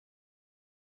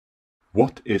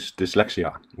What is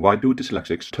dyslexia? Why do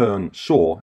dyslexics turn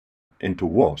saw into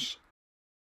was?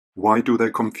 Why do they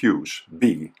confuse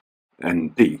B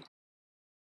and D?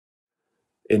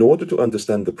 In order to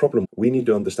understand the problem, we need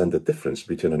to understand the difference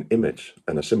between an image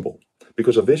and a symbol.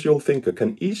 Because a visual thinker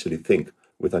can easily think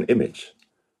with an image,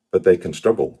 but they can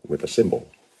struggle with a symbol.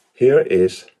 Here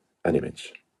is an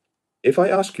image. If I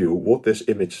ask you what this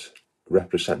image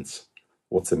represents,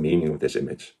 what's the meaning of this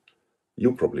image,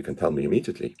 you probably can tell me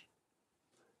immediately.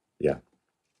 Yeah,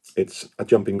 it's a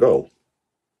jumping girl.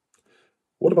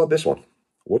 What about this one?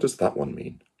 What does that one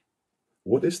mean?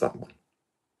 What is that one?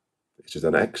 Is it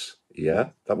an X? Yeah,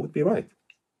 that would be right.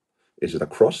 Is it a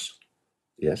cross?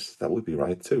 Yes, that would be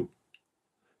right too.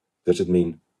 Does it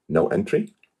mean no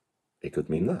entry? It could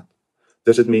mean that.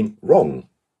 Does it mean wrong?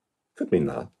 Could mean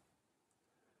that.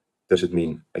 Does it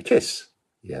mean a kiss?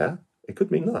 Yeah, it could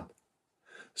mean that.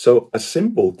 So a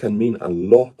symbol can mean a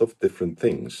lot of different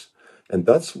things. And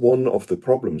that's one of the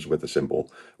problems with a symbol.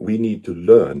 We need to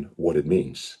learn what it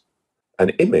means. An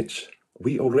image,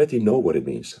 we already know what it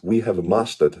means. We have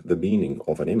mastered the meaning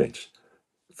of an image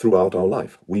throughout our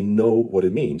life. We know what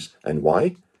it means. And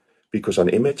why? Because an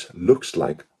image looks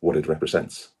like what it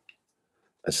represents.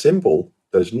 A symbol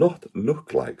does not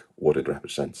look like what it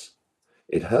represents.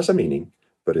 It has a meaning,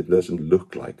 but it doesn't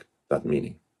look like that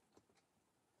meaning.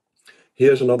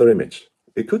 Here's another image.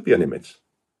 It could be an image.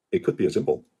 It could be a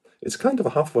symbol. It's kind of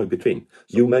a halfway between.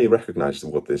 You may recognize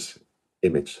what this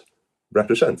image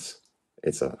represents.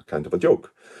 It's a kind of a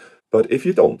joke. But if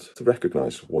you don't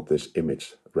recognize what this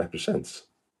image represents,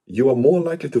 you are more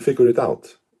likely to figure it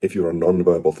out if you're a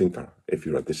non-verbal thinker, if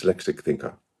you're a dyslexic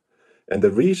thinker. And the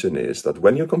reason is that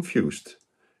when you're confused,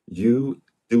 you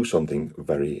do something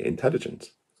very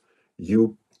intelligent.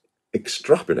 You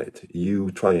extrapolate, you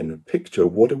try and picture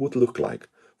what it would look like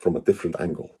from a different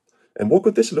angle. And what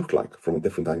could this look like from a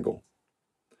different angle?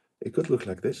 It could look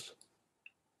like this.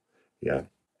 Yeah.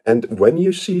 And when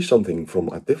you see something from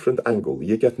a different angle,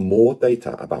 you get more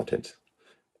data about it.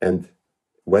 And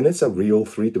when it's a real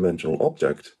three-dimensional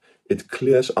object, it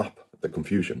clears up the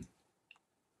confusion.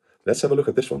 Let's have a look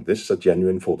at this one. This is a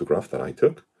genuine photograph that I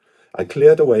took. I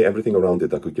cleared away everything around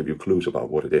it that could give you clues about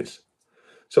what it is.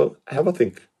 So have a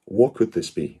think, what could this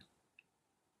be?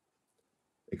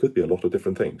 It could be a lot of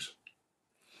different things.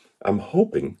 I'm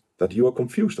hoping that you are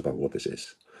confused about what this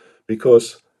is,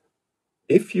 because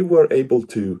if you were able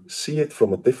to see it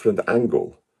from a different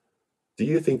angle, do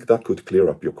you think that could clear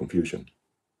up your confusion?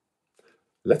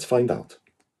 Let's find out.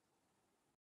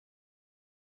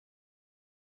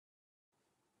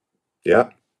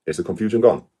 Yeah, is the confusion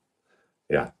gone?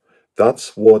 Yeah,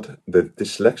 that's what the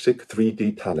dyslexic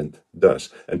 3D talent does.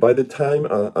 And by the time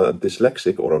a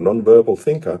dyslexic or a non-verbal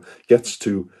thinker gets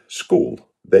to school,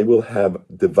 they will have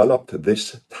developed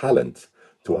this talent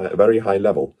to a very high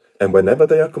level. And whenever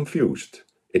they are confused,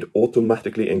 it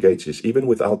automatically engages, even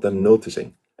without them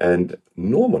noticing. And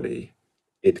normally,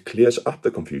 it clears up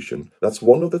the confusion. That's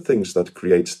one of the things that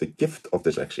creates the gift of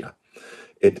dyslexia.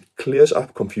 It clears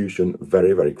up confusion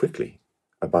very, very quickly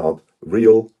about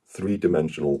real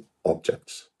three-dimensional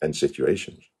objects and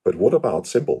situations. But what about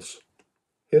symbols?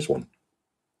 Here's one.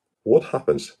 What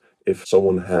happens if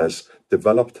someone has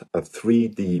developed a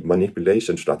 3D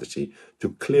manipulation strategy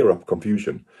to clear up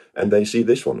confusion, and they see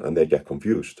this one and they get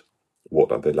confused?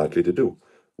 What are they likely to do?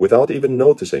 Without even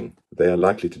noticing, they are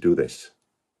likely to do this.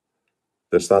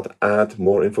 Does that add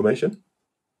more information?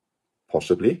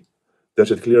 Possibly.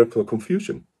 Does it clear up the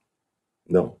confusion?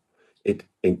 No, it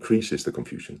increases the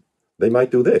confusion. They might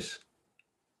do this.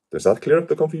 Does that clear up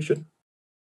the confusion?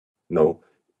 No,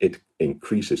 it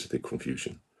increases the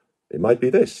confusion. It might be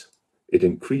this. It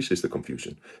increases the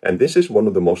confusion. And this is one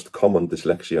of the most common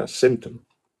dyslexia symptoms.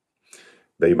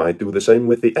 They might do the same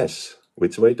with the S.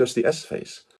 Which way does the S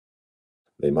face?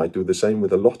 They might do the same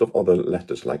with a lot of other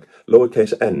letters, like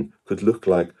lowercase n could look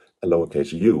like a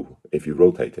lowercase u if you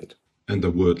rotate it. And a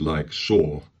word like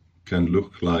saw can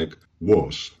look like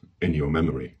was in your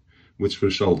memory, which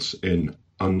results in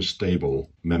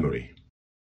unstable memory.